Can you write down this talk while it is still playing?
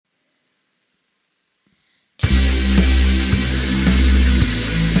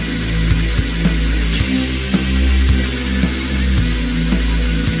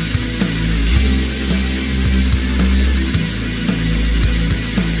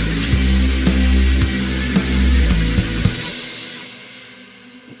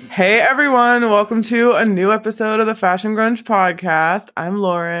Hey everyone, welcome to a new episode of the Fashion Grunge podcast. I'm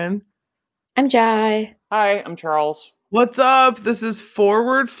Lauren. I'm Jai. Hi, I'm Charles. What's up? This is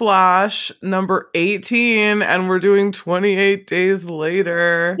Forward Flash number 18, and we're doing 28 Days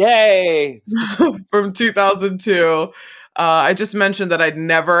Later. Yay! From 2002. I just mentioned that I'd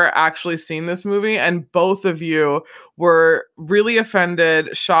never actually seen this movie, and both of you were really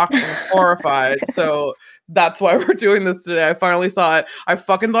offended, shocked, and horrified. So that's why we're doing this today. I finally saw it. I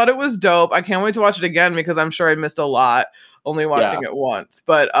fucking thought it was dope. I can't wait to watch it again because I'm sure I missed a lot only watching it once.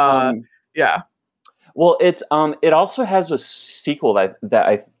 But yeah. Well, it also has a sequel that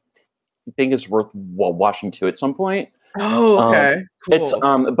I think is worth watching too at some point. Oh, okay. Cool. It's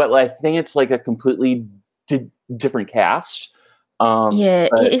but I think it's like a completely different cast.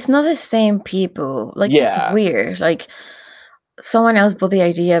 It's not the same people. It's weird. Like someone else bought the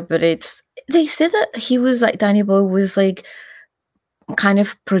idea, but they said that he was like Danny Boyle was like kind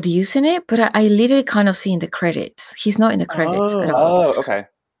of producing it, but I literally kind of see in the credits. He's not in the credits at all. Oh, okay.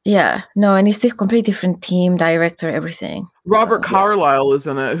 Yeah, no, and it's a completely different team, director, everything. Robert Carlyle is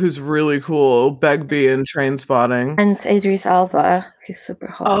in it, who's really cool. Begbie in Trainspotting. And Idris Elba, he's super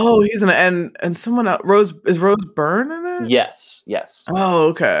hot. Oh, he's in it. And someone else, Rose Byrne in it? Yes. Oh,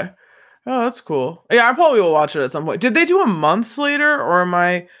 okay. Oh, that's cool. Yeah, I probably will watch it at some point. Did they do a months later, or am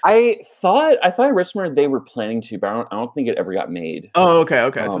I? I thought originally they were planning to, but I don't think it ever got made. Oh,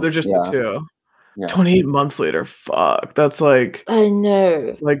 okay. So they're just the two. Yeah. 28 months later. Fuck. That's like I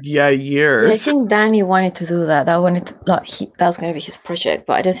know. Years. I think Danny wanted to do that. That was going to be his project,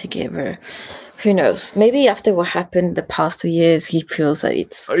 but I don't think he ever. Who knows? Maybe after what happened the past 2 years, he feels that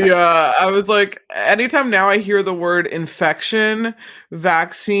it's... Yeah, I was like, anytime now I hear the word infection,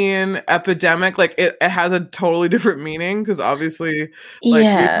 vaccine, epidemic, like it has a totally different meaning because obviously we've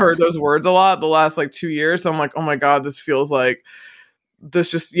heard those words a lot the last 2 years. So I'm like, oh my God, this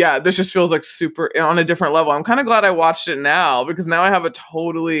just feels like super on a different level. I'm kind of glad I watched it now because now I have a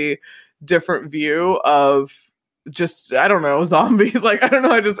totally different view of just, I don't know, zombies. I don't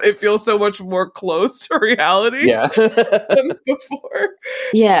know. It feels so much more close to reality than before.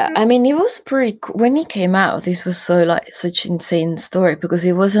 Yeah. I mean, it was pretty cool. When it came out, this was so such an insane story because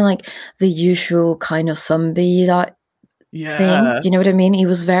it wasn't like the usual kind of zombie thing. You know what I mean? It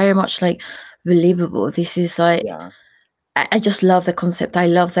was very much believable. This is I just love the concept. I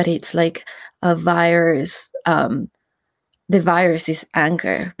love that it's like a virus. The virus is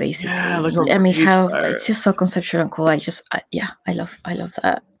anger, basically. Yeah, it's just so conceptual and cool. I love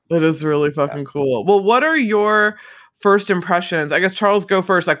that. It is really fucking cool. Well, what are your first impressions? I guess Charles, go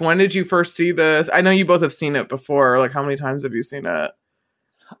first. When did you first see this? I know you both have seen it before. How many times have you seen it?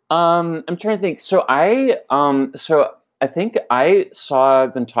 I'm trying to think. So I think I saw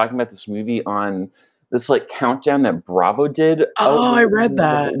them talking about this movie on this countdown that Bravo did. Oh, I read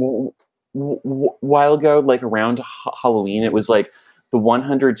that while ago, around Halloween. It was the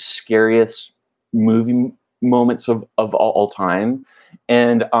 100 scariest movie moments of all time,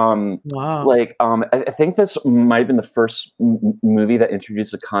 and wow. I think this might have been the first movie that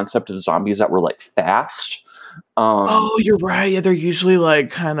introduced the concept of zombies that were fast. Oh, you're right. Yeah, they're usually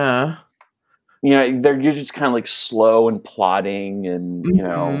kind of. Yeah, they're usually just kind of slow and plodding, and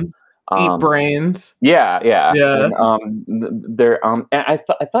eat brains. Yeah. And, they're and I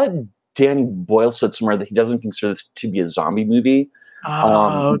thought Danny Boyle said somewhere that he doesn't consider this to be a zombie movie.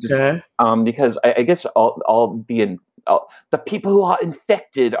 Okay. Because I guess all the people who are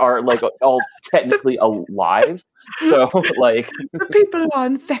infected are all technically alive. So the people who are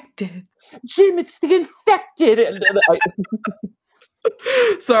infected. Jim, it's the infected.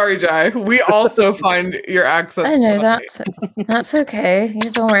 Sorry, Jai. We also find your accent. I know that's okay.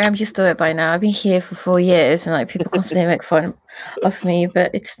 Don't worry, I'm used to it by now. I've been here for 4 years, and people constantly make fun of me,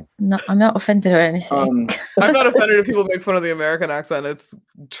 but I'm not offended or anything. I'm not offended if people make fun of the American accent. It's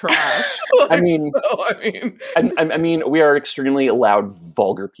trash. I mean, we are extremely loud,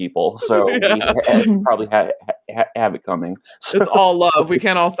 vulgar people, so we probably have it coming. So. It's all love. We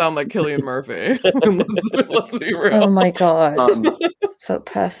can't all sound like Cillian Murphy. let's be real. Oh my God. So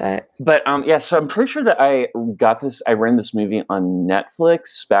perfect. But so I'm pretty sure that I ran this movie on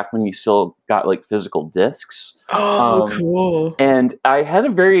Netflix back when you still got physical discs. Oh, cool. And I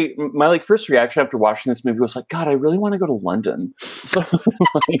had my first reaction after watching this movie was God, I really want to go to London. So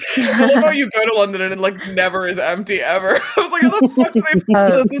I love how you go to London and it never is empty ever. I was like, how the fuck do they do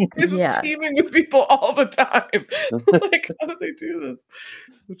this? This place is teeming with people all the time. How do they do this?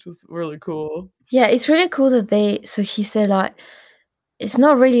 Which is really cool. Yeah, it's really cool that he said it's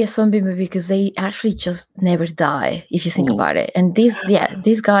not really a zombie movie because they actually just never die if you think about it. And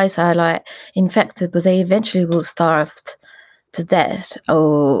these guys are infected, but they eventually will starve to death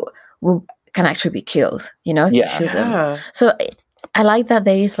or can actually be killed, you know, if you shoot them. So I like that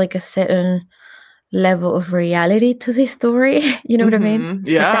there is like a certain level of reality to this story. You know what I mean?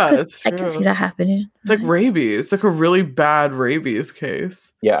 Yeah, like it's true. I can see that happening. It's like rabies, like a really bad rabies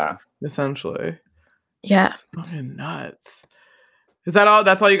case. Yeah. Essentially. Yeah. It's fucking nuts. Is that all?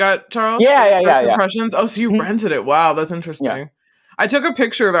 That's all you got, Charles? Yeah. Impressions? Oh, so you rented it. Wow, that's interesting. Yeah. I took a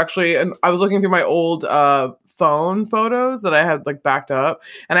picture of actually, and I was looking through my old phone photos that I had like backed up,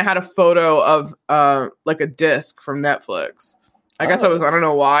 and I had a photo of like a disc from Netflix. I guess I don't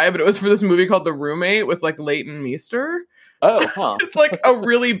know why, but it was for this movie called The Roommate with like Leighton Meester. Oh, huh. It's like a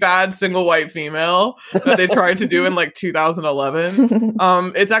really bad single white female that they tried to do in like 2011.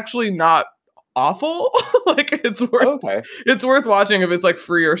 It's actually not awful. Like it's worth watching if it's like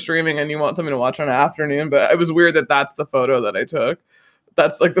free or streaming and you want something to watch on an afternoon. But it was weird that that's the photo that I took.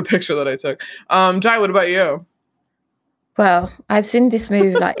 That's like the picture that I took. Jai, what about you? Well, I've seen this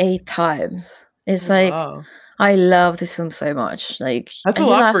movie like 8 times. It's like I love this film so much. Like that's a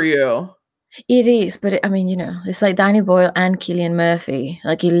lot for you. It is, but I mean, you know, it's like Danny Boyle and Cillian Murphy.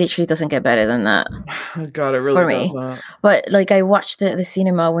 Like, it literally doesn't get better than that. God, it really for me. But like, I watched it at the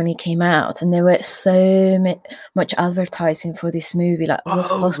cinema when it came out, and there were so much advertising for this movie. Like, those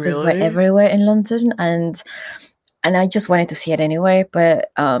posters were everywhere in London, and I just wanted to see it anyway.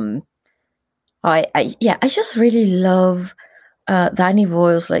 But I just really love Danny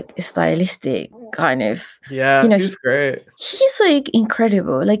Boyle's like stylistic kind of, you know, he's great. He's like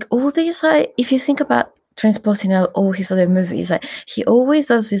incredible. Like all these, like if you think about Trainspotting and all his other movies, like he always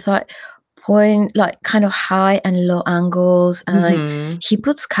does this like point, like kind of high and low angles, and like he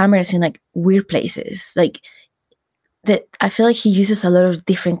puts cameras in like weird places. Like that, I feel like he uses a lot of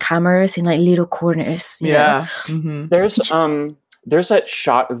different cameras in like little corners. You know? There's that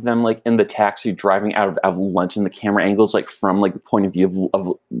shot of them like in the taxi driving out of lunch, and the camera angles like from like the point of view of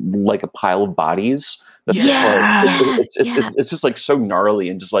like a pile of bodies. That's it's just like so gnarly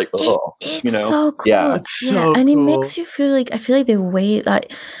and just like it's you know, so cool. It's so and cool. It makes you feel like, I feel like the way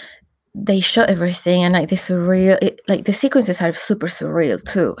like they shot everything and like the surreal, like the sequences are super surreal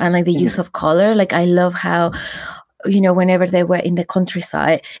too, and like the use of color. Like I love how, you know, whenever they were in the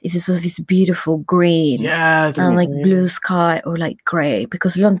countryside, it is just this beautiful green and like blue sky or like grey,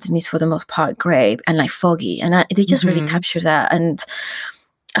 because London is for the most part grey and like foggy, and they just really capture that. And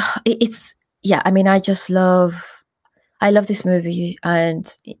it's I mean, I love this movie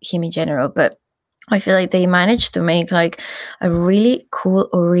and him in general, but I feel like they managed to make like a really cool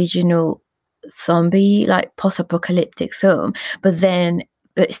original zombie like post-apocalyptic film, but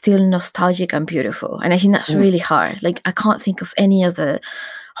still nostalgic and beautiful. And I think that's really hard. Like I can't think of any other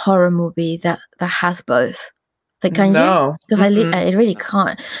horror movie that has both. Like, can you? Because I really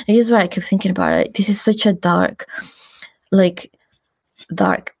can't. And this is why I keep thinking about it. This is such a dark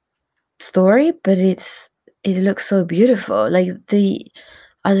story, but it looks so beautiful. Like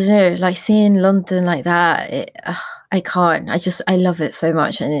I don't know, like seeing London like that, I can't. I love it so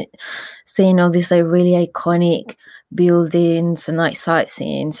much. And seeing all these like really iconic buildings and like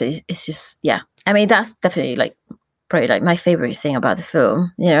sightseeing, it's just I mean, that's definitely like probably like my favorite thing about the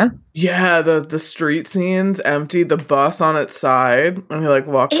film, you know? Yeah, the street scenes empty, the bus on its side, and he like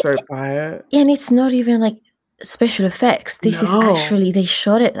walks right by it. And it's not even like special effects. This is actually, they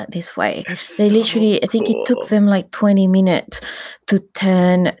shot it this way. They literally, I think it took them like 20 minutes to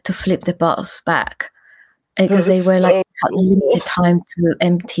flip the bus back, because they were like limited time to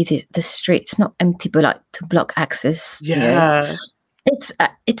empty the streets, not empty, but like to block access. Yeah. You know?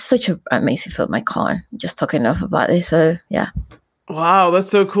 It's such an amazing film. I can't just talk enough about this. So yeah. Wow, that's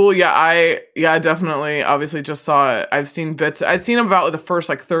so cool. Yeah, I definitely obviously just saw it. I've seen bits. I've seen about the first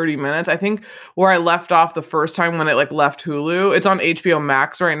like 30 minutes. I think where I left off the first time when it like left Hulu. It's on HBO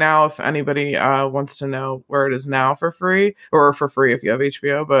Max right now if anybody wants to know where it is now for free, or for free if you have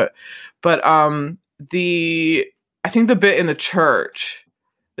HBO. But I think the bit in the church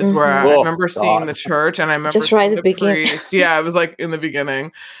is where I remember seeing the church, and I remember just right at the beginning. Priest. Yeah, it was like in the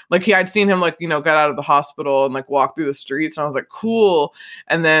beginning. Like I'd seen him like, you know, get out of the hospital and like walk through the streets, and I was like, cool.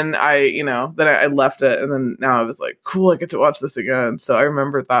 And then I left it, and then now I was like, cool, I get to watch this again. So I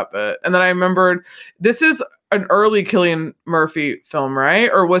remembered that bit. And then I remembered this is an early Cillian Murphy film, right?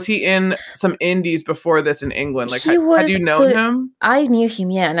 Or was he in some indies before this in England? Like, had you known him? I knew him,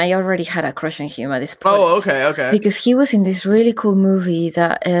 and I already had a crush on him at this point. Oh, okay. Because he was in this really cool movie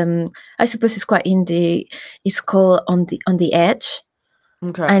that I suppose is quite indie. It's called On the Edge.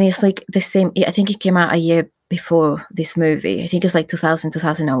 Okay. And it's like the same, I think it came out a year before this movie. I think it's like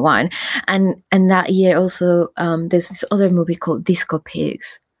 2001. And that year also, there's this other movie called Disco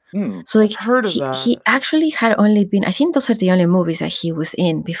Pigs. So like heard of that. He actually had only been, I think those are the only movies that he was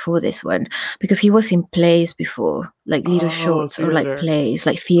in before this one, because he was in plays before, like little shorts theater. or like plays,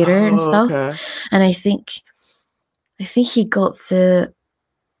 like theater and stuff. Okay. And I think he got the,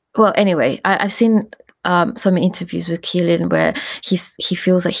 well, anyway, I've seen some interviews with Cillian where he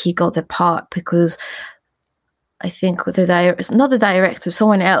feels like he got the part because I think not the director,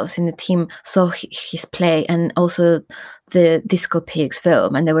 someone else in the team saw his play and also the Disco Pigs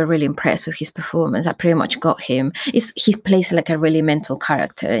film, and they were really impressed with his performance. That pretty much got him. He plays like a really mental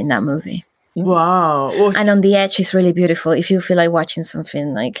character in that movie. Wow. Well, and On the Edge is really beautiful. If you feel like watching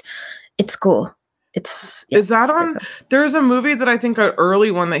something, like, it's cool. Is that on? Cool. There's a movie that I think an early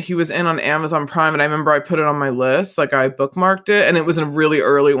one that he was in on Amazon Prime, and I remember I put it on my list, like I bookmarked it, and it was a really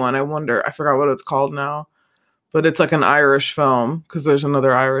early one. I forgot what it's called now. But it's like an Irish film because there's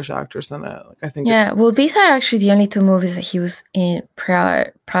another Irish actress in it. Like, I think. Yeah, well, these are actually the only two movies that he was in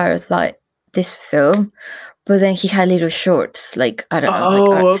prior to like this film. But then he had little shorts, like, I don't know,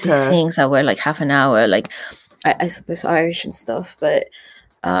 like artsy things that were like half an hour, like I suppose Irish and stuff. But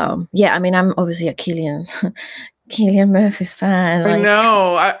yeah, I mean, I'm obviously a Cillian Murphy's fan. I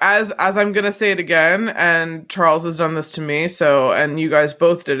know. As I'm gonna say it again, and Charles has done this to me, and you guys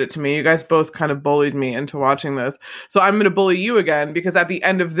both did it to me. You guys both kind of bullied me into watching this. So I'm gonna bully you again, because at the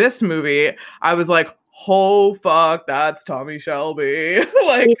end of this movie, I was like, oh fuck, that's Tommy Shelby.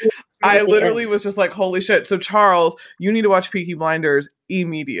 Like, I literally was just like, holy shit. So Charles, you need to watch Peaky Blinders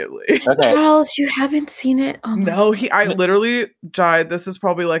immediately. Okay. Charles, you haven't seen it? Oh no, I literally, Jai, this is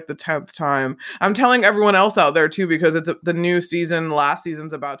probably like the 10th time. I'm telling everyone else out there too, because it's the new season, last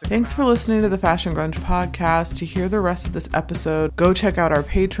season's about to come Thanks out. For listening to the Fashion Grunge podcast. To hear the rest of this episode, go check out our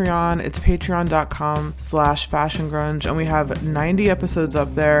Patreon. It's patreon.com/fashiongrunge, and we have 90 episodes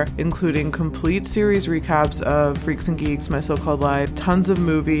up there, including complete series recaps of Freaks and Geeks, My So-Called Life, tons of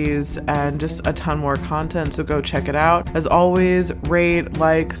movies, and just a ton more content, so go check it out. As always, rate,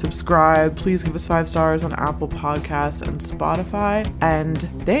 like, subscribe. Please give us 5 stars on Apple Podcasts and Spotify. And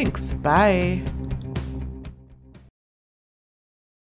thanks. Bye.